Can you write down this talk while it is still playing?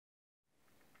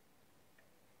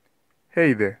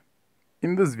Hey there!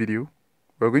 In this video,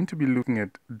 we're going to be looking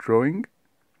at drawing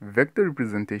vector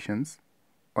representations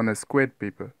on a squared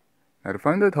paper. Now to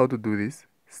find out how to do this,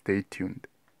 stay tuned.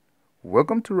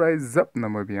 Welcome to Rise Up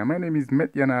Namibia. My name is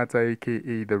Met Yanata,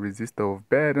 aka the resistor of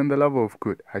bad and the lover of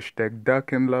good. Hashtag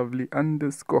dark and lovely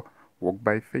 _ walk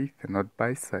by faith and not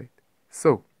by sight.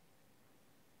 So,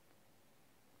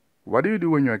 what do you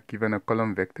do when you are given a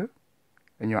column vector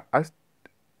and you are asked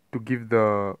to give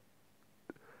the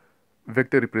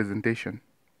vector representation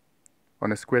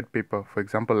on a squared paper, for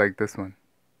example, like this one?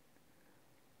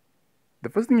 The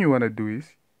first thing you want to do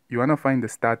is you want to find the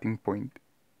starting point.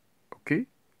 Okay,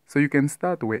 so you can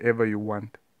start wherever you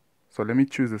want. So let me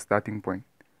choose a starting point.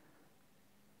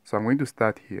 So I'm going to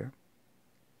start here.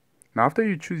 Now after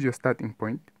you choose your starting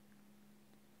point,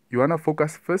 you want to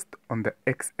focus first on the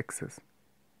x-axis.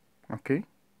 Okay,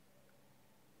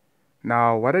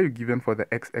 now what are you given for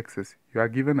the x-axis? You are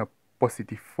given a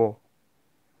 +4.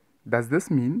 Does this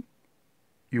mean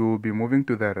you will be moving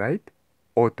to the right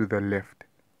or to the left?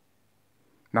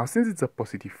 Now since it's a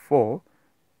 +4,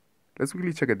 let's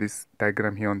quickly check at this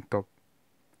diagram here on top.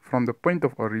 From the point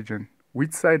of origin,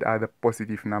 which side are the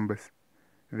positive numbers?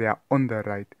 They are on the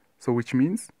right. So which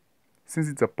means, since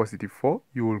it's a +4,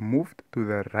 you will move to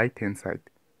the right hand side.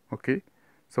 Okay,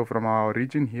 so from our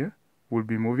origin here, we'll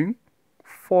be moving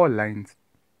 4 lines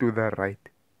to the right.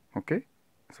 Okay,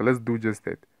 so let's do just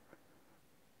that.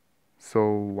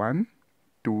 So 1,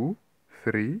 2,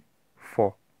 3,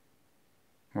 4.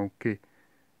 Okay,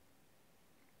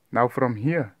 now from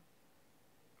here,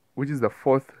 which is the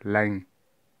 4th line,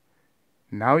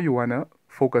 now you want to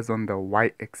focus on the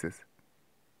y-axis.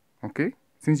 Okay,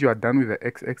 since you are done with the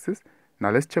x-axis, now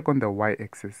let's check on the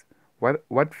y-axis.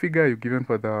 What figure are you given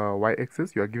for the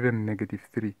y-axis? You are given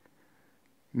 -3.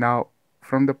 Now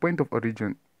from the point of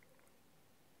origin,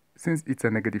 since it's a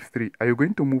 -3, are you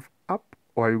going to move up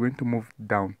or are you going to move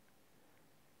down?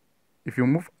 If you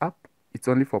move up, it's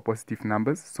only for positive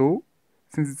numbers, so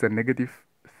since it's a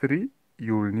 -3,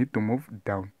 you will need to move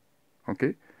down.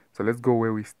 Okay, so let's go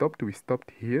where we stopped. We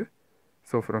stopped here.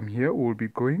 So from here, we'll be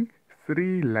going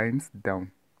 3 lines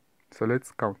down. So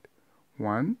let's count.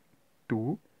 1,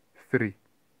 2, 3.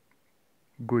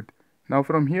 Good. Now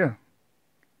from here,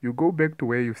 you go back to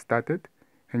where you started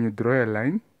and you draw a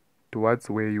line towards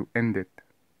where you ended.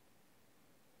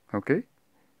 Okay,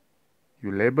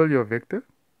 you label your vector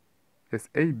as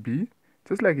AB,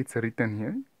 just like it's written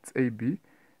here. It's AB,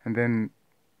 and then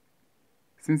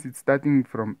since it's starting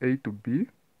from A to B,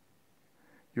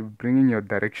 you bring in your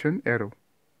direction arrow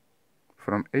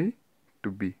from A to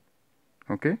B.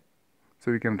 Okay,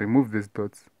 so we can remove these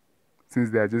dots since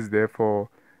they are just there for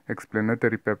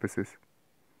explanatory purposes.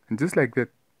 And just like that,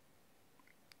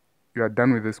 you are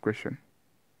done with this question.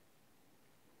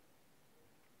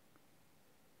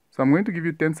 So I'm going to give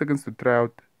you 10 seconds to try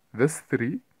out this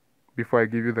 3 before I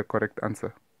give you the correct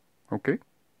answer. Okay?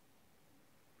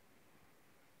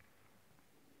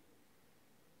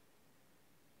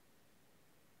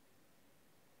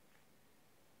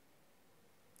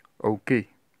 Okay.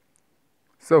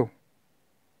 So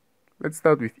let's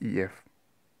start with EF.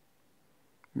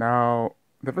 Now,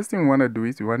 the first thing we want to do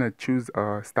is we want to choose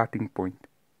a starting point,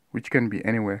 which can be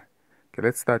anywhere. Okay,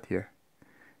 let's start here.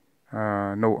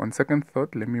 No, on second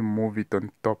thought, let me move it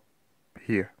on top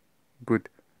here. Good.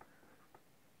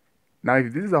 Now,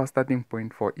 if this is our starting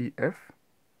point for EF,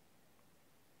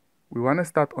 we want to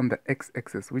start on the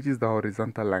x-axis, which is the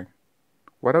horizontal line.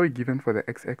 What are we given for the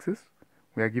x-axis?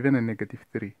 We are given a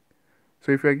 -3.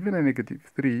 So if we are given a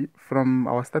 -3, from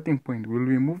our starting point, will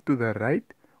we move to the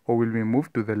right or will we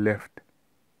move to the left?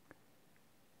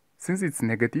 Since it's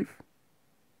negative,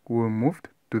 we will move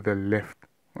to the left.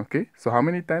 Okay, so how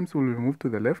many times will we move to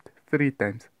the left? 3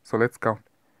 times. So let's count.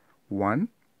 1,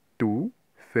 2,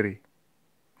 3.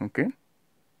 Okay,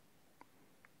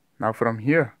 now from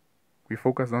here, we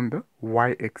focus on the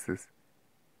y-axis.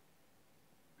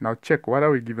 Now check, what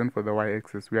are we given for the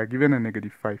y-axis? We are given a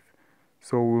 -5.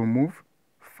 So we'll move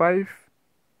 5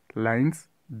 lines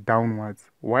downwards.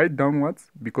 Why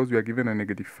downwards? Because we are given a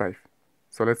 -5.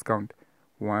 So let's count.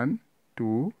 1,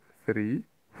 2, 3,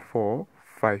 4,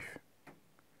 5.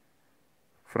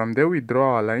 From there, we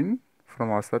draw our line from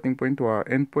our starting point to our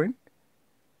end point.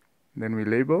 Then we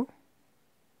label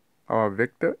our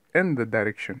vector and the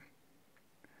direction.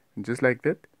 And just like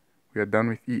that, we are done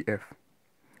with EF.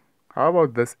 How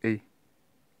about this A?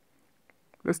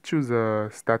 Let's choose a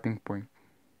starting point.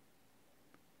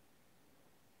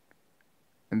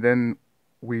 And then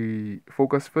we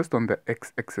focus first on the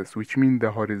x-axis, which means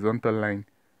the horizontal line.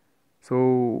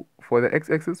 So for the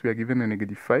x-axis, we are given a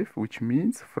 -5, which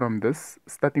means from this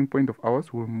starting point of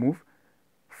ours, we'll move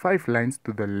 5 lines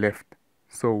to the left.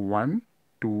 So 1,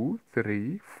 2,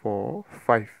 3, 4,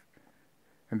 5.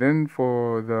 And then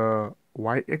for the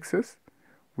y-axis,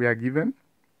 we are given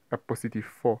a positive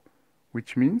 4,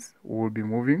 which means we will be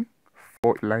moving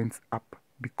 4 lines up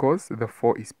because the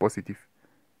 4 is positive.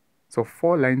 So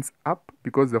 4 lines up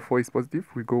because the 4 is positive,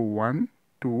 we go 1,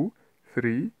 2,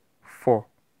 3, 4.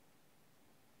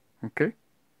 Okay?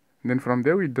 And then from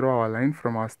there we draw our line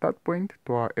from our start point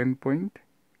to our end point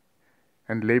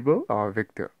and label our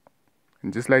vector.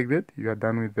 And just like that, you are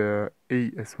done with the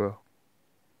A as well.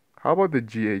 How about the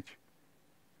GH?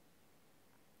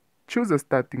 Choose a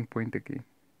starting point again.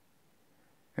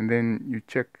 And then you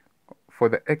check for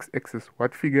the x-axis,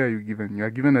 what figure are you given? You are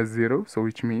given a 0, so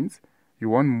which means you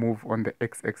won't move on the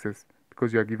x-axis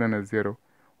because you are given a 0.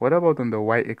 What about on the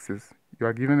y-axis? You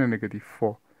are given a negative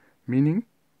 4, meaning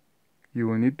you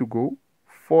will need to go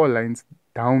 4 lines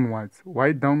downwards.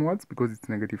 Why downwards? Because it's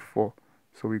negative 4.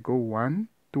 So we go 1,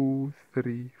 2,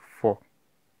 3, 4.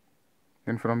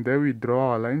 Then from there we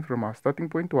draw our line from our starting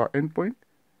point to our end point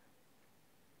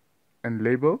and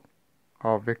label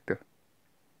our vector.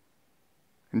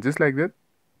 And just like that,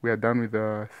 we are done with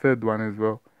the third one as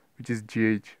well, which is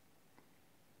GH.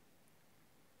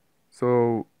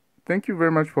 So thank you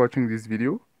very much for watching this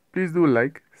video. Please do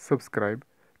like, subscribe,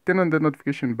 turn on the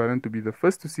notification button to be the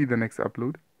first to see the next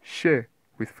upload, share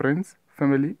with friends,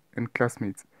 family, and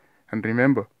classmates. And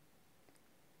remember,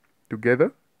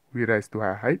 together we rise to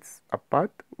higher heights,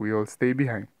 apart we all stay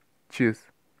behind. Cheers.